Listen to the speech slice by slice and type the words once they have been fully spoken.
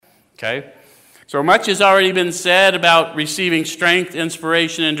Okay? So much has already been said about receiving strength,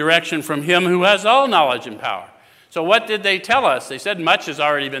 inspiration, and direction from Him who has all knowledge and power. So what did they tell us? They said much has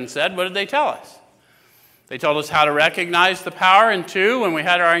already been said. What did they tell us? They told us how to recognize the power. And 2, when we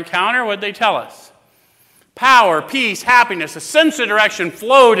had our encounter, what did they tell us? Power, peace, happiness, a sense of direction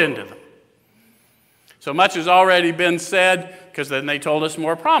flowed into them. So much has already been said, because then they told us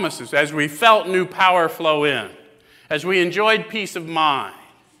more promises. As we felt new power flow in, as we enjoyed peace of mind,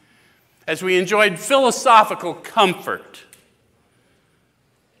 as we enjoyed philosophical comfort.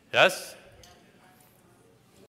 Yes?